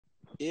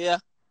Yeah.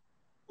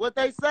 What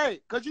they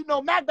say? Cause you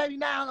know Mac baby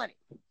 900.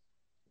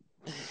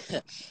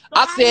 So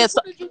I said,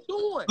 what are you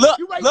doing? look,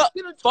 You ready look, to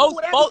get into folks,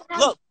 with folks,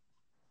 everybody? look.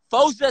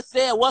 Folks just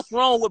said, what's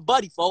wrong with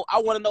Buddy, folks?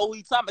 I want to know who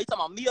he talking about. He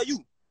talking about me or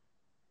you?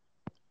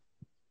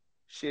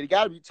 Shit, he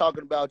got to be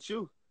talking about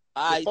you.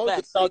 All right, folks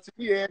facts. talk to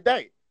me every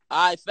day.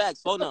 All right,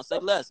 facts. Hold on, say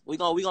less. We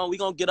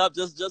gonna get up.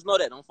 Just know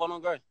that. Don't fall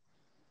on girl.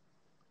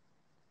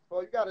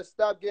 Well, you gotta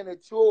stop getting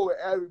into it with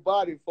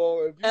everybody,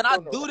 folks. And I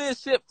do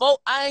this shit,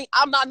 folks.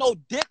 I'm not no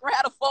dick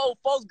rider, folks.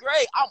 Fourth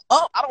grade, I'm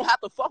up. I don't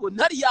have to fuck with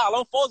none of y'all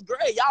on fourth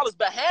grade. Y'all is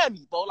behind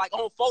me, folks. Like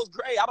on fourth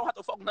grade, I don't have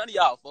to fuck with none of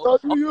y'all,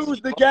 folks. So you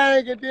use the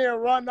gang and then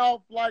run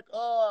off like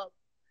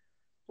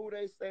who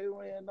they say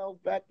ran off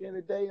back in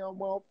the day on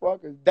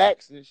motherfuckers,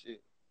 Dax and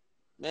shit.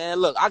 Man,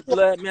 look,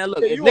 man,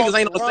 look. If niggas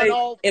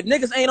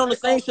ain't on the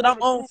same shit I'm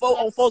on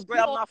fourth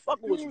grade, I'm not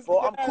fucking with you,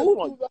 folks. I'm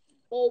cool on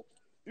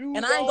you.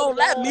 And I ain't gonna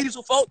lie,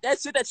 Meezle, folks. That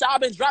shit that y'all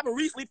been dropping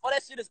recently, for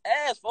that shit is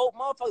ass, folks.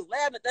 Motherfuckers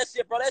laughing at that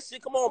shit, bro. That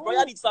shit, come on, bro.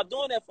 Y'all need to stop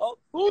doing that,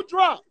 folks. Who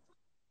dropped?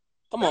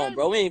 Come on,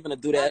 bro. We ain't gonna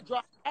do that. I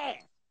dropped ass.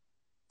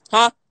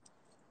 Huh?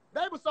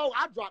 They were so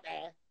I dropped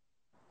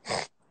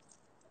ass.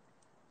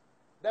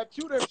 That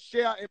you done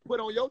share and put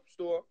on your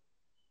store.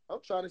 I'm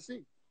trying to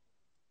see.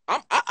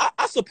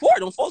 I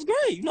support on fourth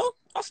grade, you know?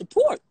 I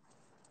support.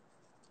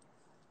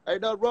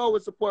 Ain't nothing wrong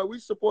with support. We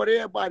support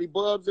everybody,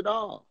 bubs and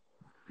all.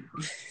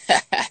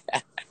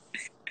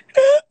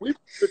 We for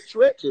the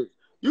trenches.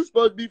 You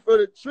supposed to be for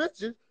the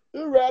trenches.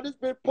 You rather this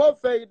been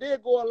perfect.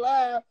 Then go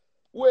live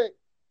with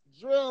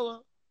Driller.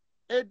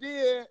 And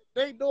then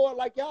they know it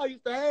like y'all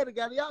used to have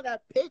together. Y'all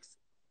got pics.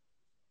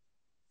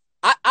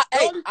 I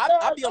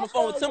be on the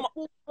phone with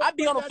Timo. I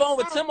be on the phone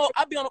with Timo.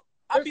 I be on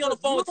the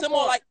phone with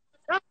Timo like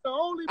that's the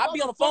only I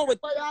be on the phone with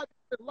I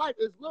in life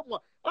is little one.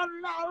 I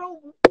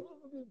don't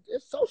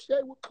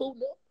associate with cool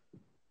now.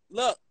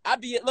 Look, I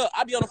be on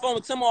the phone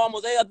with Timo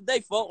almost every other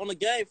day, folks, on the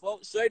game,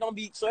 folks. Sure,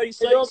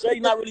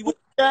 not really with.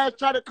 Guys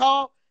try to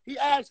call. He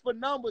asked for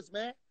numbers,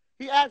 man.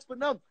 He asked for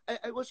numbers.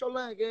 Hey, what's your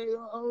line, gang?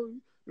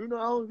 You know,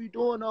 I don't be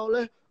doing all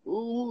that.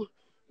 Ooh,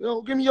 you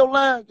know, give me your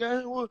line,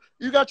 gang. Well,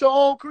 you got your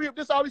own crib.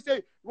 This all he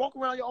say. Walk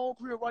around your own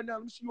crib right now.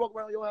 Let me see you walk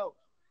around your house.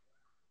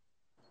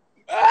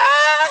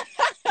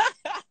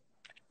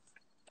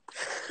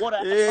 What a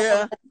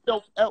ad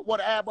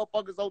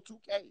motherfuckers on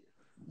 2K.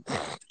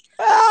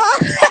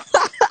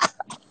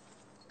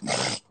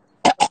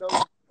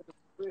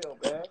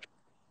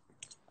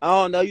 I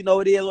don't know. You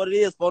know it is what it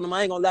is, for them.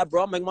 I ain't gonna lie,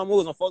 bro. I'm making my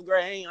moves on fourth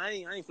grade. I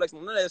ain't flexing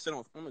on none of that shit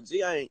on a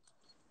G. I ain't.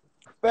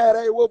 Fat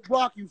A, what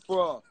block you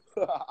from?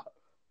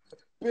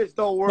 Bitch,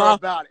 don't worry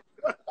about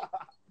it.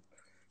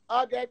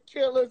 I got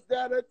killers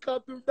that'll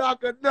come through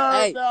knock a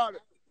nerve out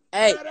it.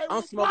 Hey,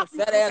 I'm smoking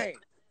fat ass.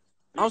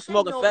 I'm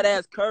smoking fat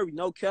ass Curry,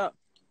 no cap.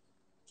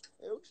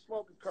 Hey, we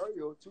smoking Curry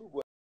too,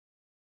 boy.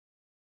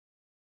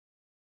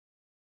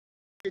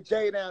 Get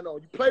Jay down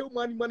on you. Play with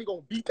money, money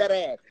gonna beat that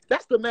ass.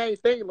 That's the main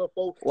thing, little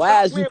folks.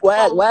 Why is you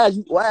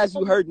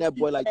hurting that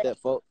boy like that,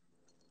 folks?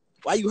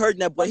 Why you hurting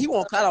that boy? He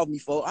won't cut off me,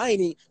 folks. I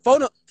ain't even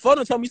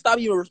phone told me stop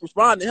even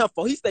responding to him,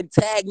 folks. He said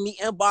tag me,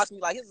 inbox me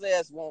like his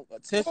ass want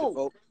attention,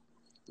 folks.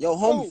 Yo,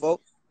 homie,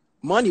 folks.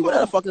 Money,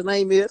 whatever the fuck his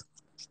name is.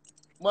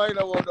 Money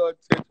don't want no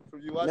attention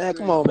from you. Man,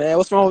 come on, man.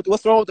 What's wrong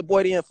with the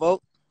boy then,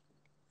 folks?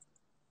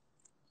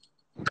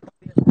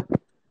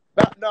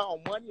 No,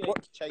 money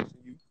ain't chasing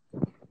you.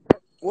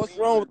 What's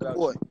wrong with the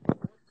boy?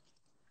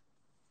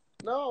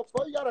 No,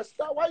 folks, you gotta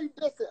stop. Why you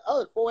dissing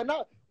us, folks? And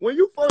when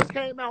you first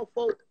came out,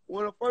 folks,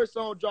 when the first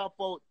song dropped,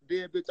 folks,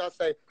 then bitch, I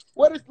say,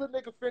 where this little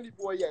nigga Fyndee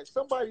Boy at?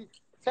 Somebody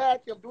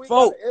tag him. Do we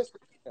got an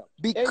Instagram?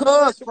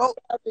 Because, folks,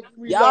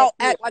 y'all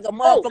act like a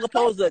motherfucker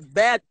supposed to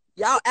bad.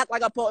 Y'all act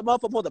like a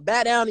motherfucker supposed to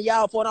bad down to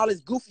y'all for all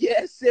this goofy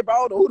ass shit, bro. I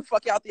don't know who the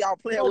fuck y'all think y'all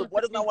playing with.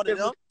 What is not one of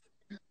them?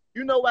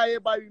 You know why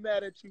everybody be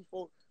mad at you,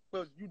 folks?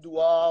 Because you do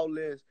all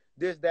this,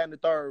 that, and the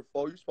third,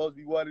 folks. You supposed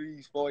to be one of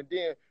these, folks. And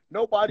then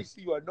nobody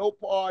see you at no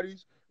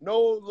parties, no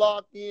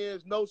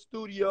lock-ins, no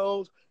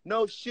studios,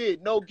 no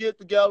shit, no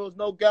get-togethers,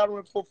 no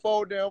gathering for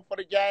them for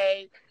the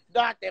game.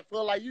 Not that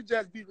feel like you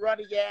just be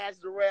running your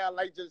ass around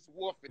like just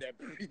wolfing at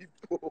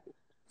people.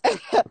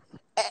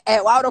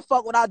 And why the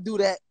fuck would I do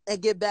that and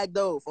get back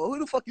though? For who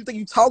the fuck you think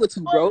you talking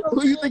to, bro?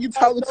 Who you think you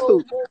talking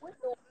to?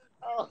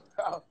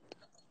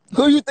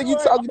 Who you think you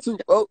talking to,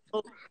 bro?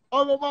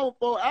 Oh, my mama,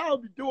 folks, I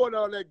don't be doing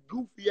all that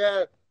goofy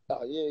ass.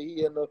 Oh yeah,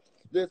 he in the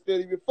this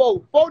video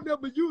before. Phone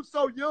number, you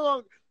so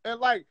young and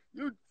like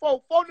you.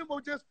 Phone number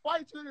just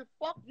fight you and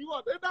fuck you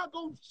up. They're not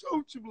gonna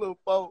shoot you, little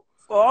folks.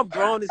 Oh, I'm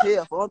grown as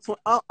hell.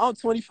 I'm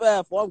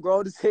 25. I'm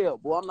grown as hell,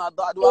 boy. I'm not.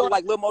 Do I look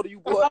like little more to you,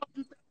 boy?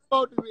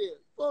 Phone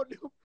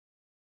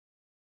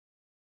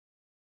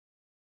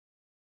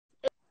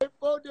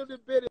number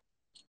been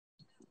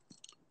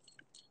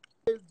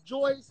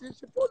Joyce and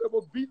shit. Phone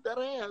number beat that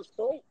ass,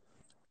 folks.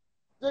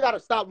 They gotta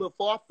stop, little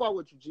folks. I fuck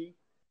with you, G.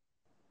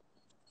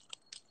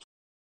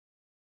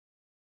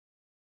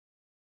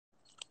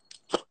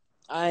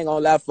 I ain't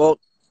gonna lie,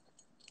 folks.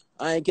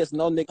 I ain't kissing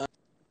no nigga.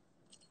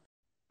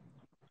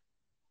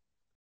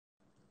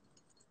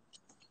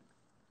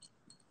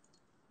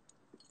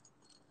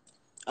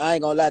 I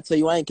ain't gonna lie to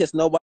you. I ain't kissing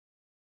nobody.